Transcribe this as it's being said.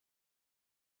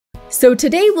So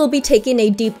today we'll be taking a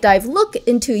deep dive look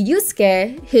into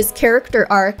Yusuke, his character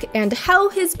arc, and how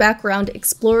his background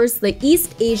explores the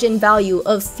East Asian value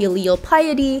of filial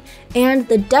piety and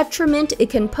the detriment it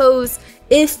can pose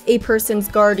if a person's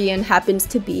guardian happens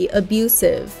to be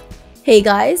abusive. Hey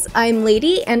guys, I'm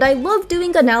Lady, and I love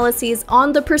doing analyses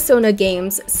on the Persona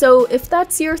games, so if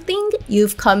that's your thing,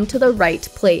 you've come to the right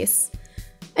place.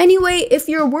 Anyway, if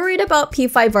you're worried about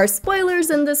P5R spoilers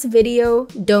in this video,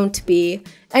 don't be.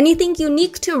 Anything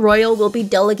unique to Royal will be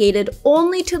delegated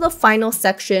only to the final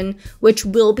section, which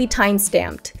will be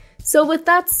timestamped. So with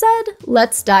that said,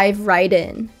 let's dive right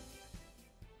in.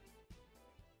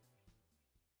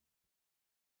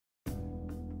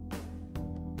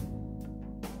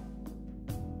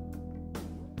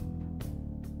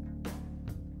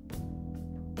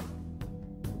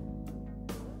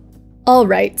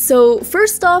 Alright, so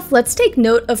first off, let's take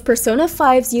note of Persona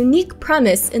 5's unique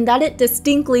premise in that it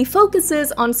distinctly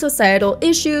focuses on societal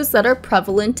issues that are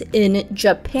prevalent in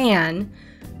Japan.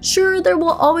 Sure, there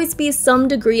will always be some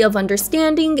degree of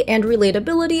understanding and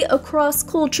relatability across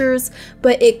cultures,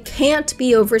 but it can't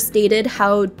be overstated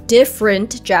how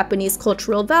different Japanese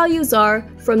cultural values are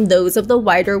from those of the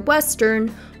wider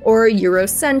Western or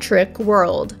Eurocentric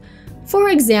world. For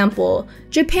example,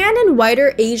 Japan and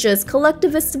wider Asia's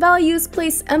collectivist values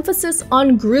place emphasis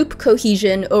on group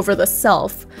cohesion over the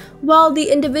self, while the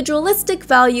individualistic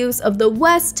values of the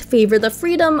West favor the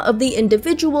freedom of the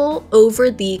individual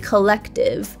over the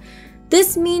collective.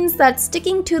 This means that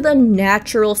sticking to the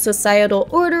natural societal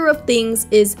order of things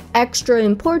is extra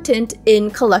important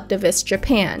in collectivist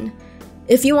Japan.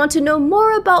 If you want to know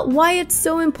more about why it's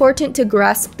so important to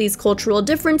grasp these cultural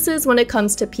differences when it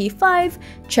comes to P5,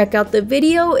 check out the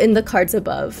video in the cards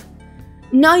above.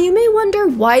 Now you may wonder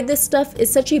why this stuff is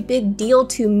such a big deal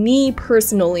to me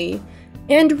personally,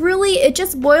 and really it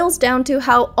just boils down to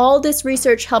how all this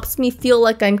research helps me feel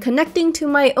like I'm connecting to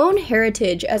my own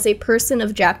heritage as a person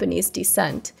of Japanese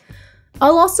descent.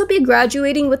 I'll also be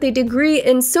graduating with a degree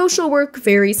in social work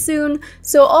very soon,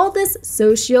 so all this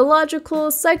sociological,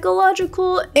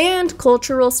 psychological, and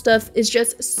cultural stuff is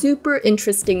just super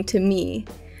interesting to me.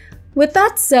 With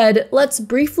that said, let's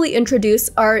briefly introduce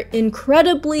our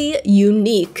incredibly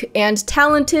unique and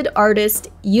talented artist,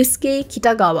 Yusuke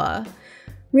Kitagawa.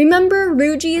 Remember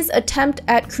Ryuji's attempt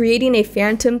at creating a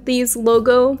Phantom Thieves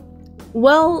logo?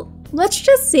 Well, let's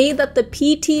just say that the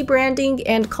PT branding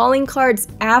and calling cards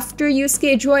after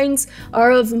Yusuke joins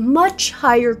are of much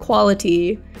higher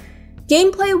quality.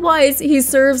 Gameplay-wise, he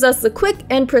serves as the quick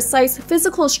and precise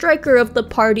physical striker of the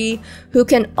party, who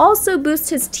can also boost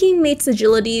his teammates'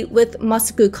 agility with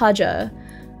Masuku Kaja.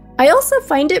 I also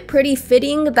find it pretty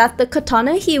fitting that the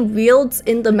katana he wields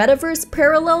in the metaverse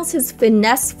parallels his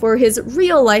finesse for his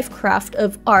real-life craft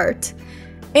of art.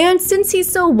 And since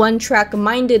he's so one-track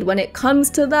minded when it comes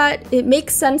to that, it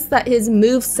makes sense that his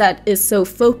moveset is so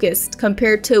focused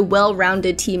compared to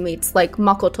well-rounded teammates like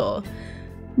Makoto.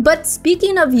 But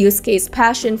speaking of Yusuke's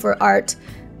passion for art,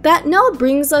 that now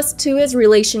brings us to his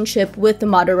relationship with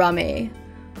Madarame.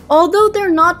 Although they're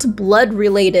not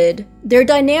blood-related, their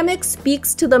dynamic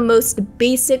speaks to the most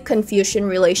basic Confucian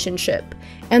relationship,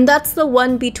 and that's the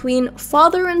one between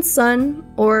father and son,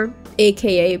 or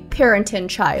aka parent and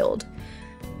child.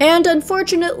 And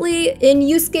unfortunately, in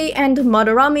Yusuke and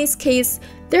Madarame's case,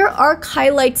 their arc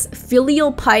highlights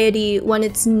filial piety when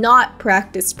it's not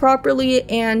practiced properly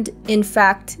and, in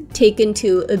fact, taken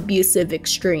to abusive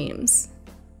extremes.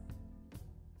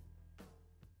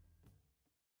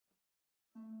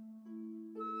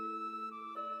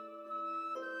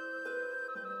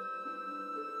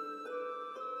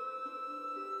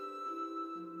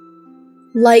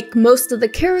 Like most of the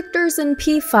characters in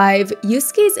P5,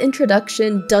 Yusuke's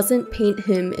introduction doesn't paint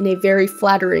him in a very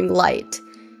flattering light.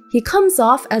 He comes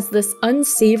off as this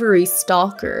unsavory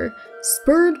stalker,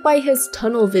 spurred by his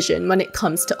tunnel vision when it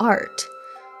comes to art.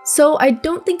 So I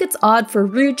don't think it's odd for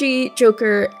Ryuji,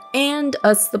 Joker, and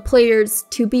us the players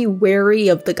to be wary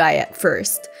of the guy at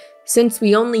first, since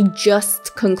we only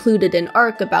just concluded an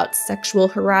arc about sexual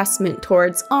harassment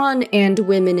towards An and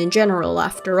women in general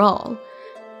after all.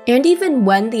 And even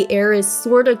when the air is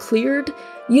sorta cleared,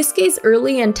 Yusuke's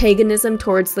early antagonism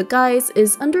towards the guys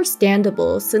is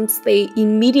understandable since they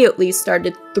immediately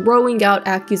started throwing out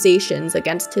accusations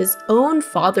against his own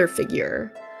father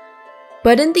figure.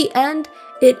 But in the end,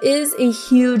 it is a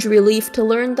huge relief to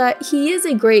learn that he is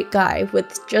a great guy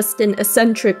with just an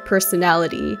eccentric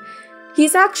personality.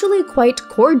 He's actually quite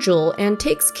cordial and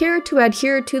takes care to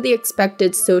adhere to the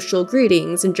expected social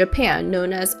greetings in Japan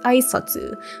known as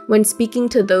aisatsu when speaking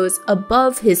to those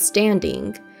above his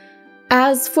standing.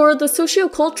 As for the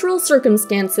sociocultural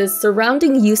circumstances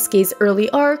surrounding Yusuke's early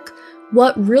arc,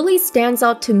 what really stands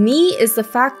out to me is the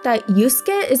fact that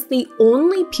Yusuke is the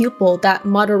only pupil that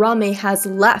Madarame has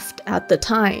left at the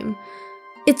time.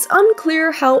 It's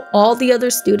unclear how all the other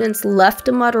students left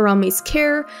Madarame's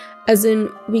care, as in,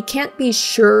 we can't be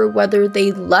sure whether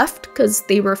they left because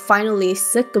they were finally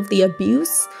sick of the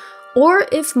abuse, or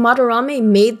if Madarame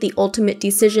made the ultimate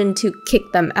decision to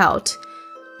kick them out.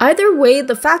 Either way,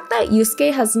 the fact that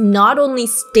Yusuke has not only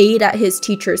stayed at his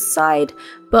teacher's side,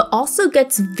 but also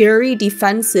gets very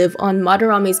defensive on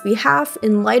Madarame's behalf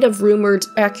in light of rumored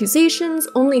accusations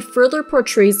only further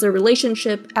portrays the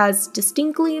relationship as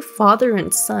distinctly father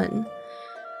and son.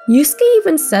 Yusuke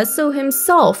even says so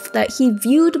himself, that he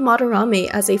viewed Madarame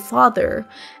as a father,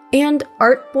 and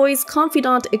Art Boy's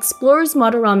confidant explores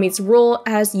Madarame's role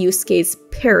as Yusuke's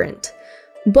parent.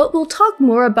 But we'll talk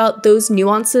more about those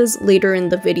nuances later in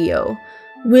the video.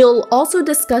 We'll also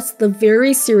discuss the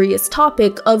very serious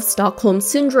topic of Stockholm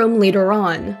Syndrome later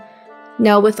on.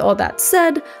 Now with all that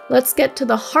said, let's get to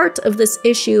the heart of this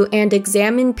issue and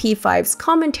examine P5's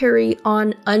commentary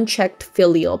on unchecked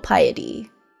filial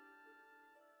piety.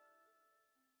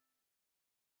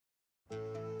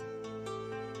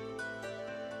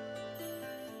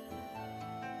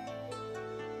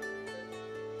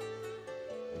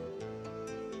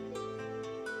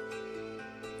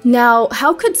 Now,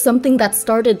 how could something that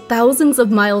started thousands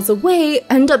of miles away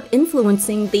end up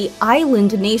influencing the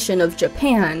island nation of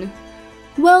Japan?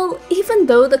 Well, even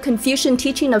though the Confucian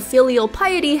teaching of filial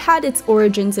piety had its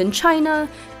origins in China,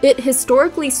 it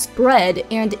historically spread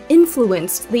and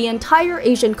influenced the entire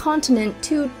Asian continent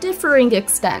to differing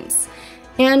extents,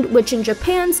 and which in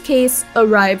Japan's case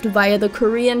arrived via the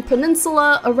Korean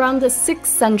peninsula around the 6th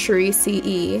century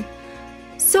CE.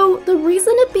 So the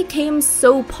reason it became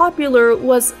so popular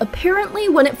was apparently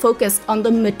when it focused on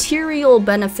the material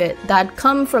benefit that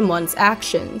come from one's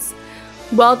actions.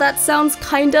 While that sounds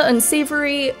kinda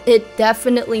unsavory, it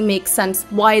definitely makes sense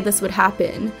why this would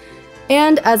happen.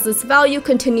 And as this value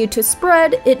continued to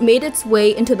spread, it made its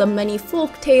way into the many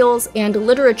folk tales and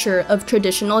literature of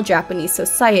traditional Japanese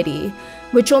society,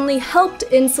 which only helped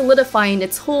in solidifying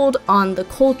its hold on the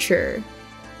culture.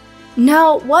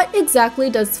 Now, what exactly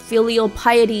does filial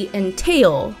piety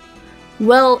entail?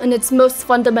 Well, in its most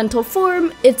fundamental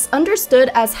form, it's understood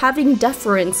as having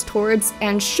deference towards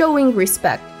and showing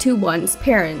respect to one's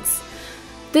parents.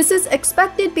 This is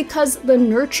expected because the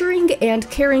nurturing and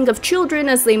caring of children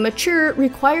as they mature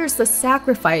requires the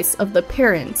sacrifice of the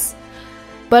parents.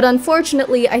 But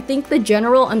unfortunately, I think the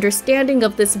general understanding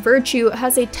of this virtue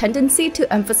has a tendency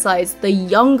to emphasize the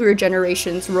younger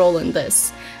generation's role in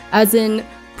this, as in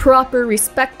proper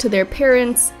respect to their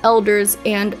parents, elders,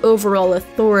 and overall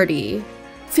authority.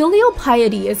 Filial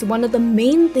piety is one of the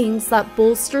main things that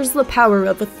bolsters the power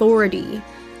of authority.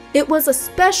 It was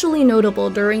especially notable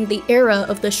during the era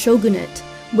of the shogunate,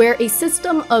 where a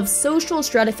system of social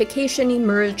stratification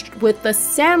emerged with the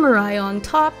samurai on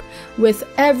top, with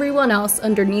everyone else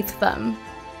underneath them.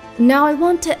 Now I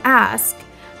want to ask,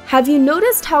 have you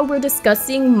noticed how we're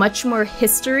discussing much more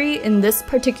history in this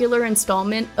particular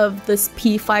installment of this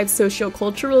P5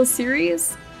 sociocultural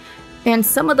series? And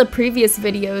some of the previous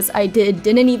videos I did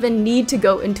didn't even need to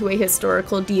go into a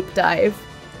historical deep dive.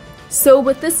 So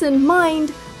with this in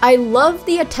mind, I love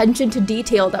the attention to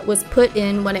detail that was put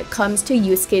in when it comes to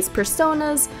Yusuke's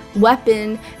personas,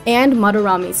 weapon, and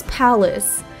Madarame's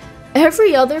palace.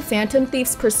 Every other Phantom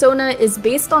Thief's persona is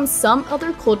based on some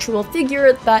other cultural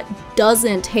figure that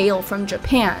doesn't hail from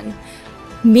Japan.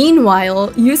 Meanwhile,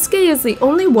 Yusuke is the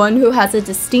only one who has a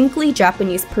distinctly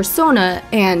Japanese persona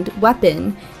and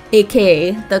weapon,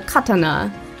 aka the katana.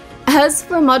 As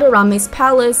for Madarame's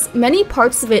palace, many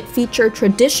parts of it feature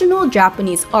traditional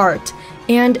Japanese art,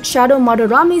 and Shadow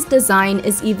Madarame's design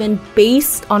is even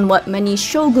based on what many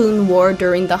shogun wore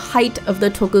during the height of the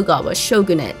Tokugawa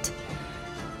shogunate.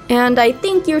 And I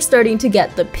think you're starting to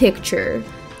get the picture.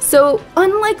 So,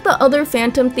 unlike the other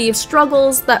Phantom Thief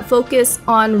struggles that focus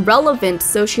on relevant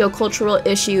sociocultural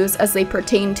issues as they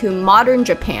pertain to modern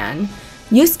Japan,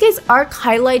 Yusuke's arc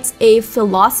highlights a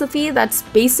philosophy that's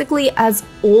basically as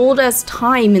old as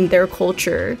time in their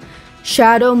culture.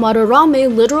 Shadow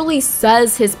Madarame literally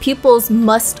says his pupils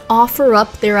must offer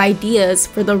up their ideas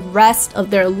for the rest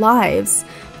of their lives,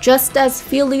 just as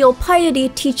filial piety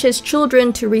teaches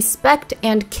children to respect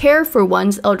and care for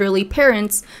one's elderly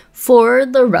parents for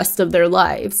the rest of their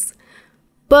lives.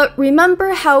 But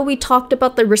remember how we talked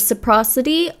about the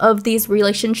reciprocity of these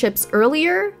relationships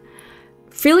earlier?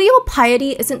 Filial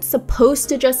piety isn't supposed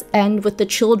to just end with the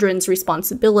children's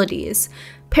responsibilities.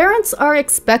 Parents are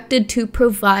expected to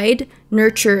provide,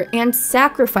 nurture, and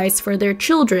sacrifice for their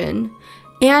children.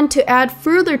 And to add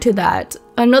further to that,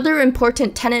 another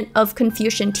important tenet of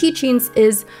Confucian teachings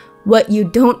is what you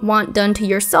don't want done to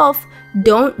yourself,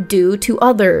 don't do to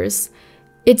others.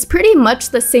 It's pretty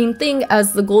much the same thing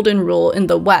as the Golden Rule in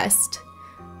the West.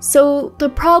 So the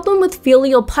problem with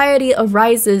filial piety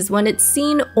arises when it's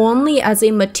seen only as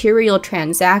a material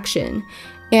transaction,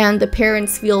 and the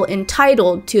parents feel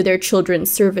entitled to their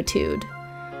children's servitude.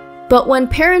 But when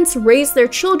parents raise their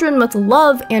children with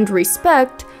love and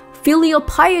respect, filial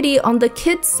piety on the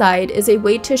kids' side is a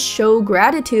way to show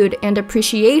gratitude and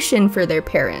appreciation for their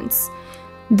parents.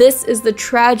 This is the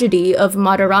tragedy of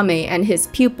Madarame and his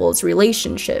pupils'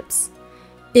 relationships.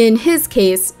 In his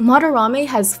case, Madarame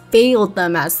has failed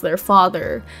them as their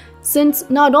father, since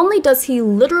not only does he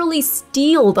literally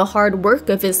steal the hard work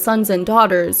of his sons and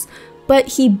daughters, but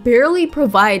he barely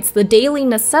provides the daily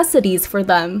necessities for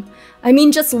them. I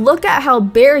mean, just look at how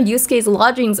bare Yusuke's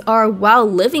lodgings are while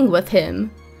living with him.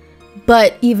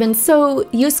 But even so,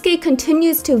 Yusuke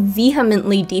continues to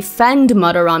vehemently defend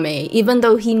Madarame, even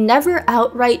though he never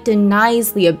outright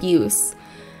denies the abuse.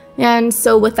 And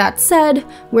so with that said,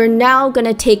 we're now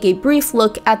gonna take a brief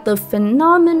look at the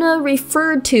phenomena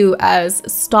referred to as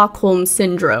Stockholm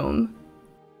Syndrome.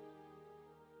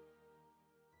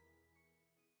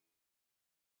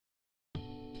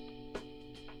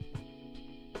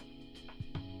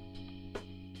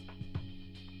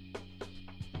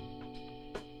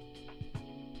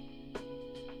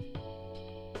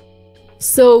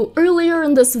 So earlier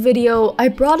in this video, I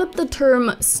brought up the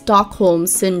term Stockholm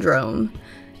Syndrome.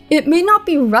 It may not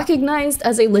be recognized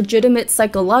as a legitimate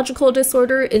psychological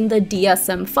disorder in the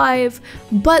DSM-5,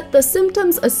 but the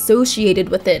symptoms associated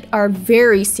with it are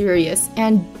very serious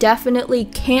and definitely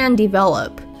can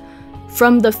develop.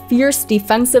 From the fierce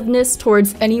defensiveness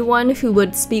towards anyone who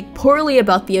would speak poorly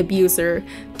about the abuser,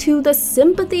 to the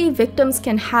sympathy victims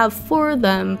can have for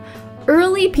them,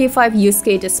 early P5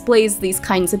 Yusuke displays these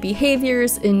kinds of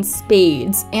behaviors in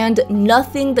spades, and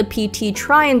nothing the PT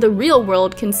try in the real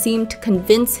world can seem to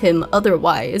convince him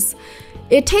otherwise.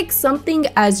 It takes something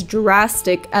as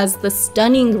drastic as the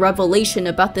stunning revelation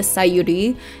about the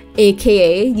Sayuri,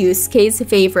 aka Yusuke's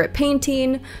favorite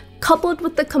painting, coupled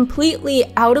with the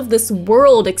completely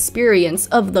out-of-this-world experience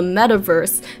of the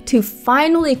metaverse to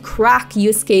finally crack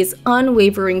Yusuke's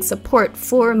unwavering support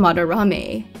for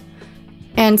Madarame.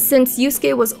 And since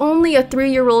Yusuke was only a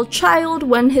 3-year-old child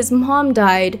when his mom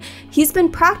died, he's been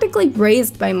practically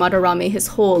raised by Madarame his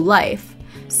whole life.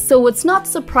 So it's not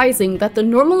surprising that the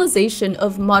normalization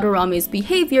of Madarame's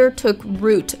behavior took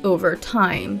root over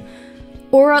time.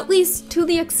 Or at least to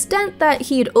the extent that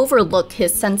he'd overlook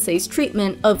his sensei's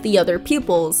treatment of the other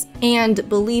pupils and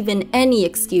believe in any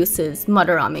excuses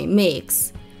Madarame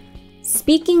makes.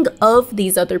 Speaking of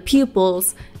these other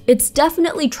pupils, it's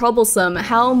definitely troublesome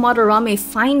how Madarame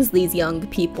finds these young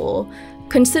people,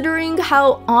 considering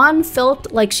how An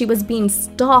felt like she was being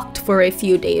stalked for a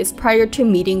few days prior to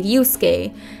meeting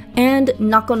Yusuke, and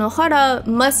Nakonohara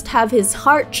must have his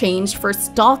heart changed for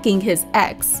stalking his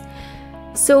ex.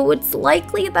 So it's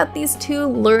likely that these two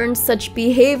learned such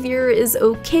behavior is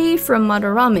okay from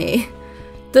Madarame.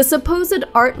 The supposed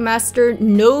art master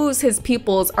knows his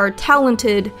pupils are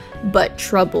talented but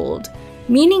troubled,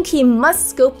 meaning he must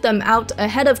scope them out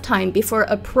ahead of time before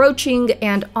approaching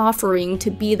and offering to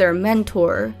be their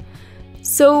mentor.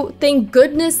 So thank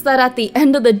goodness that at the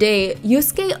end of the day,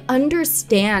 Yusuke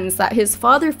understands that his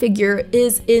father figure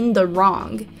is in the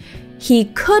wrong. He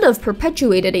could have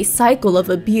perpetuated a cycle of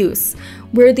abuse,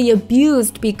 where the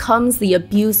abused becomes the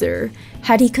abuser,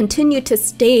 had he continued to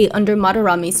stay under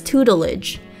Madarame's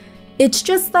tutelage. It's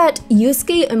just that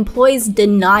Yusuke employs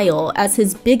denial as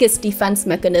his biggest defense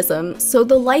mechanism, so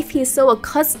the life he's so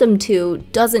accustomed to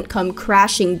doesn't come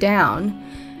crashing down.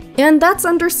 And that's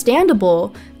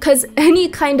understandable, cause any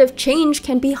kind of change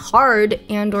can be hard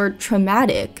and/or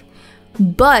traumatic.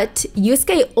 But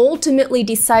Yusuke ultimately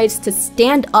decides to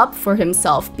stand up for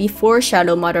himself before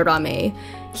Shadow Madarame.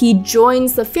 He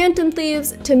joins the Phantom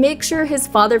Thieves to make sure his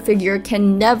father figure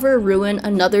can never ruin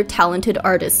another talented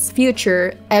artist's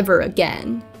future ever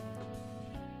again.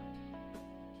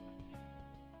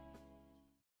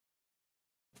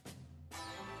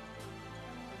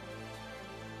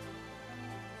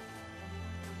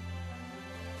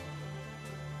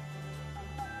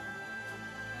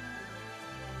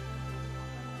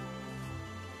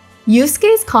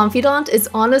 Yusuke's confidant is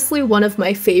honestly one of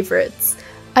my favorites.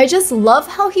 I just love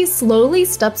how he slowly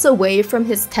steps away from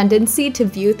his tendency to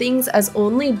view things as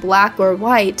only black or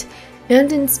white,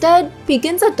 and instead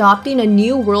begins adopting a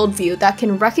new worldview that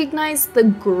can recognize the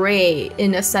gray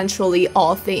in essentially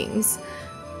all things.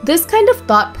 This kind of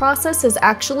thought process is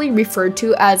actually referred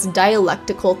to as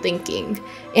dialectical thinking,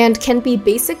 and can be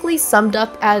basically summed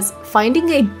up as finding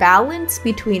a balance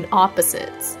between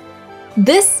opposites.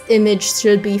 This image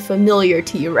should be familiar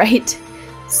to you, right?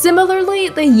 Similarly,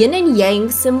 the yin and yang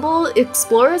symbol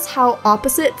explores how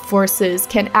opposite forces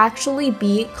can actually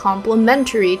be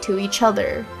complementary to each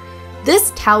other.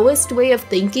 This Taoist way of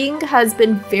thinking has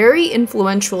been very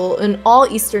influential in all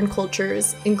Eastern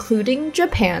cultures, including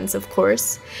Japan's, of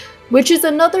course, which is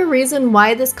another reason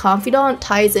why this confidant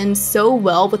ties in so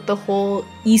well with the whole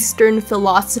Eastern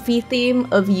philosophy theme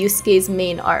of Yusuke's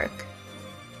main arc.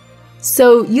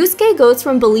 So Yusuke goes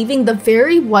from believing the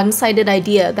very one-sided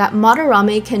idea that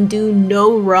Madarame can do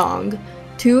no wrong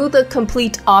to the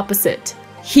complete opposite.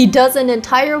 He does an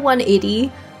entire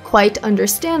 180, quite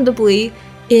understandably,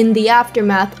 in the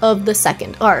aftermath of the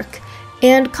second arc,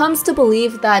 and comes to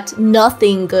believe that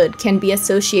nothing good can be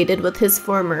associated with his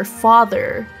former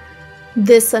father.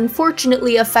 This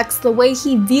unfortunately affects the way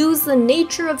he views the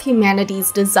nature of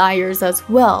humanity's desires as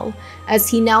well, as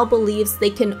he now believes they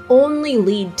can only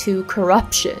lead to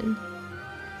corruption.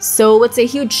 So it's a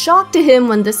huge shock to him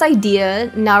when this idea,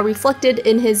 now reflected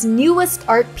in his newest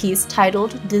art piece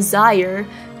titled Desire,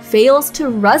 fails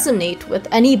to resonate with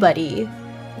anybody.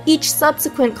 Each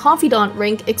subsequent confidant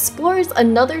rank explores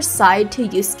another side to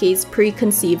Yusuke's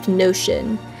preconceived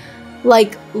notion.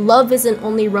 Like, love isn't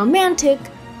only romantic,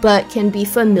 but can be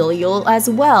familial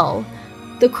as well.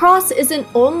 The cross isn't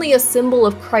only a symbol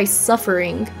of Christ's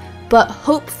suffering, but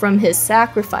hope from his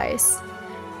sacrifice.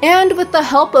 And with the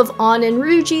help of An and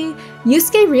Ryuji,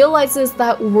 Yusuke realizes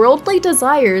that worldly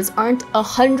desires aren't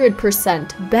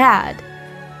 100% bad.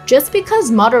 Just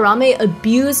because Madarame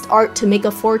abused art to make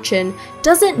a fortune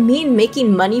doesn't mean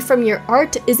making money from your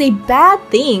art is a bad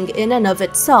thing in and of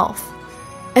itself.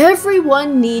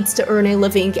 Everyone needs to earn a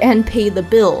living and pay the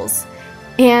bills.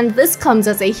 And this comes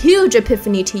as a huge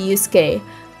epiphany to Yusuke,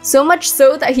 so much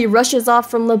so that he rushes off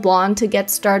from Leblon to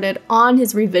get started on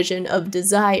his revision of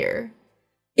Desire.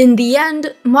 In the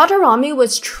end, Madarame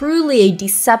was truly a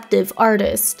deceptive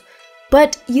artist,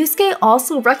 but Yusuke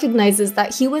also recognizes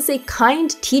that he was a kind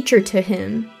teacher to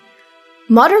him.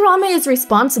 Madarame is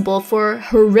responsible for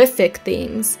horrific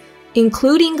things,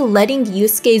 including letting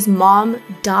Yusuke's mom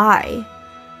die.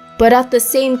 But at the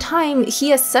same time,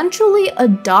 he essentially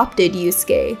adopted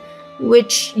Yusuke,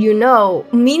 which, you know,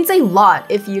 means a lot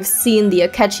if you've seen the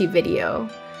Akechi video.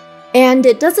 And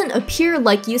it doesn't appear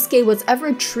like Yusuke was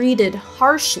ever treated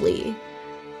harshly.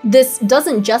 This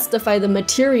doesn't justify the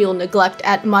material neglect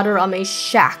at Madarame's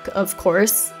shack, of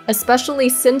course, especially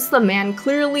since the man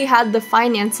clearly had the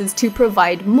finances to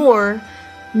provide more,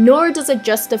 nor does it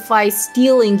justify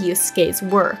stealing Yusuke's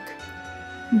work.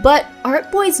 But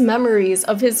Artboy's memories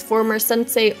of his former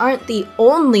sensei aren't the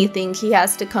only thing he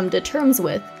has to come to terms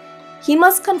with. He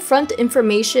must confront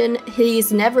information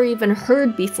he's never even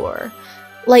heard before,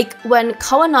 like when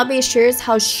Kawanabe shares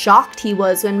how shocked he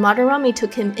was when Madarame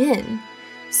took him in,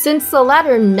 since the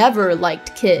latter never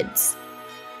liked kids.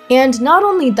 And not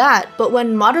only that, but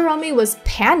when Madarame was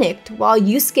panicked while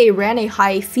Yusuke ran a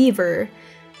high fever,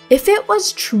 if it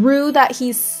was true that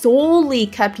he solely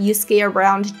kept Yusuke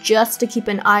around just to keep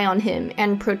an eye on him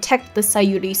and protect the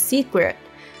Sayuri's secret,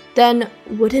 then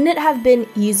wouldn't it have been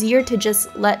easier to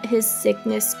just let his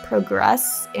sickness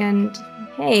progress and,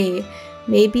 hey,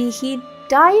 maybe he'd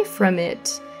die from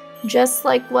it, just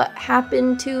like what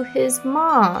happened to his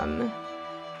mom?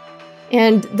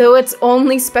 And though it's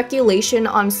only speculation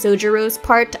on Sojiro's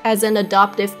part as an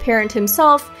adoptive parent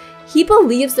himself, he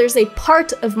believes there's a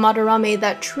part of Madarame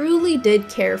that truly did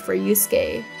care for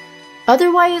Yusuke.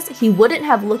 Otherwise, he wouldn't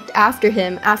have looked after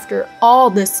him after all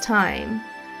this time.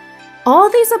 All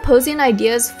these opposing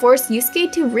ideas force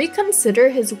Yusuke to reconsider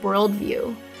his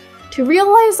worldview, to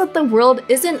realize that the world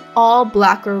isn't all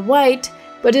black or white,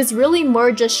 but is really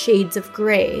more just shades of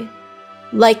gray.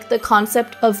 Like the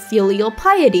concept of filial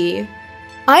piety.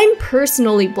 I'm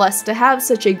personally blessed to have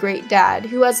such a great dad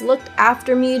who has looked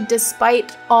after me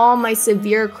despite all my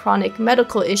severe chronic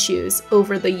medical issues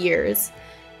over the years.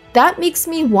 That makes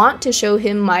me want to show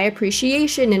him my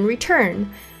appreciation in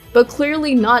return, but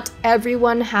clearly not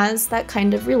everyone has that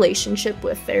kind of relationship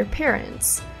with their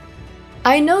parents.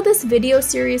 I know this video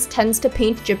series tends to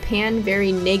paint Japan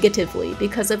very negatively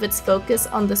because of its focus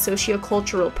on the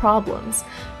sociocultural problems,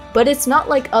 but it's not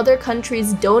like other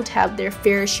countries don't have their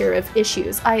fair share of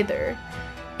issues either.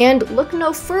 And look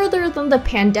no further than the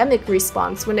pandemic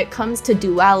response when it comes to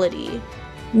duality.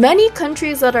 Many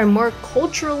countries that are more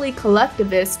culturally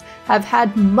collectivist have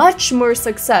had much more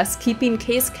success keeping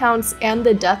case counts and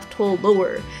the death toll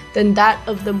lower than that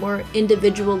of the more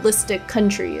individualistic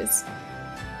countries.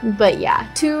 But yeah,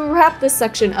 to wrap this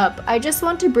section up, I just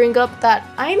want to bring up that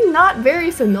I'm not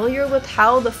very familiar with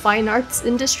how the fine arts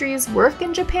industries work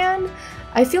in Japan.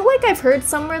 I feel like I've heard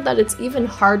somewhere that it's even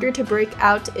harder to break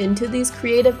out into these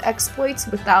creative exploits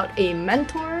without a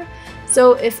mentor.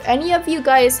 So if any of you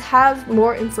guys have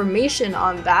more information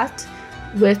on that,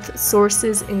 with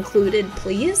sources included,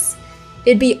 please,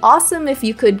 it'd be awesome if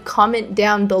you could comment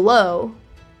down below.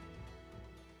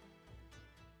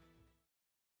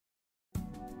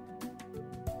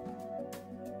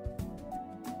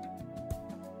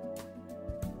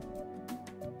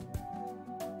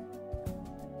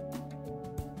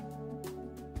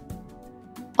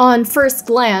 On first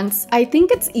glance, I think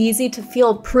it's easy to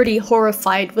feel pretty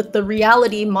horrified with the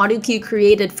reality Maruki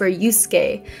created for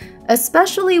Yusuke,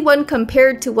 especially when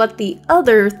compared to what the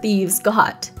other thieves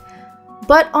got.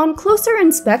 But on closer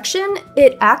inspection,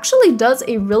 it actually does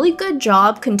a really good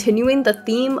job continuing the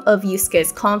theme of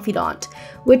Yusuke's confidant,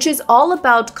 which is all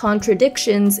about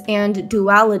contradictions and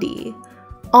duality.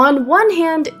 On one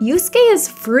hand, Yusuke is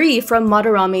free from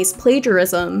Madarame's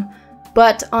plagiarism,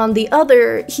 but on the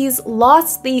other, he's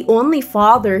lost the only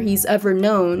father he's ever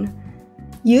known.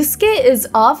 Yusuke is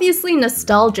obviously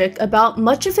nostalgic about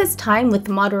much of his time with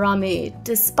Madarame,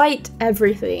 despite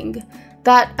everything,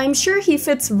 that I'm sure he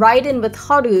fits right in with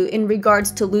Haru in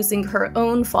regards to losing her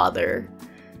own father.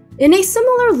 In a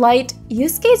similar light,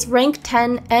 Yusuke's rank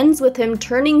 10 ends with him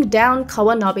turning down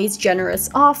Kawanabe's generous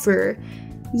offer,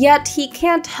 yet he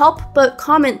can't help but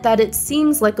comment that it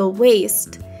seems like a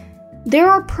waste. There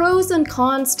are pros and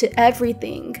cons to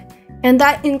everything, and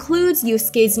that includes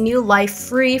Yusuke's new life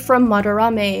free from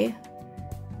Madarame.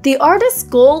 The artist's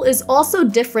goal is also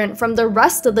different from the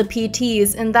rest of the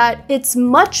PTs in that it's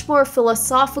much more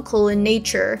philosophical in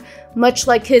nature, much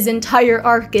like his entire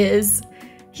arc is.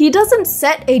 He doesn't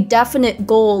set a definite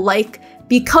goal like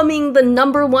becoming the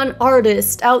 #1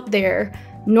 artist out there,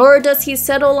 nor does he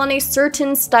settle on a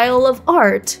certain style of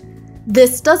art.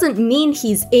 This doesn't mean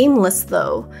he's aimless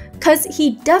though, cause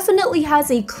he definitely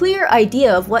has a clear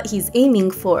idea of what he's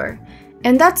aiming for,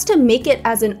 and that's to make it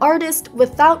as an artist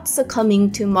without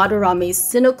succumbing to Madarame's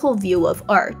cynical view of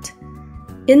art.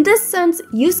 In this sense,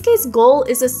 Yusuke's goal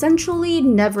is essentially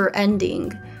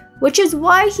never-ending, which is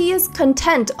why he is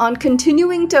content on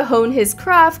continuing to hone his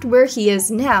craft where he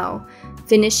is now,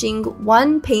 finishing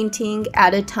one painting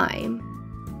at a time.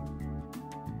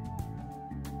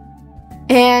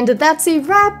 And that's a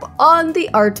wrap on the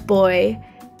Art Boy.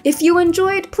 If you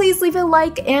enjoyed, please leave a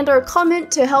like and or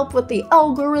comment to help with the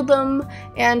algorithm,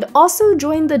 and also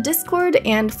join the Discord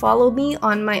and follow me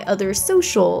on my other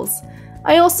socials.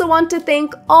 I also want to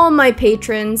thank all my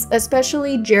patrons,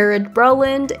 especially Jared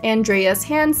Breland, Andreas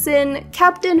Hansen,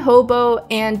 Captain Hobo,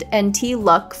 and NT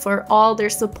Luck for all their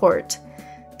support.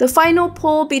 The final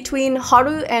poll between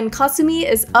Haru and Kasumi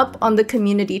is up on the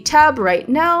community tab right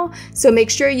now, so make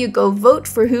sure you go vote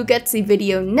for who gets a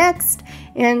video next.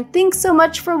 And thanks so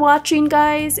much for watching,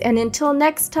 guys, and until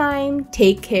next time,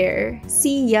 take care.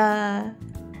 See ya!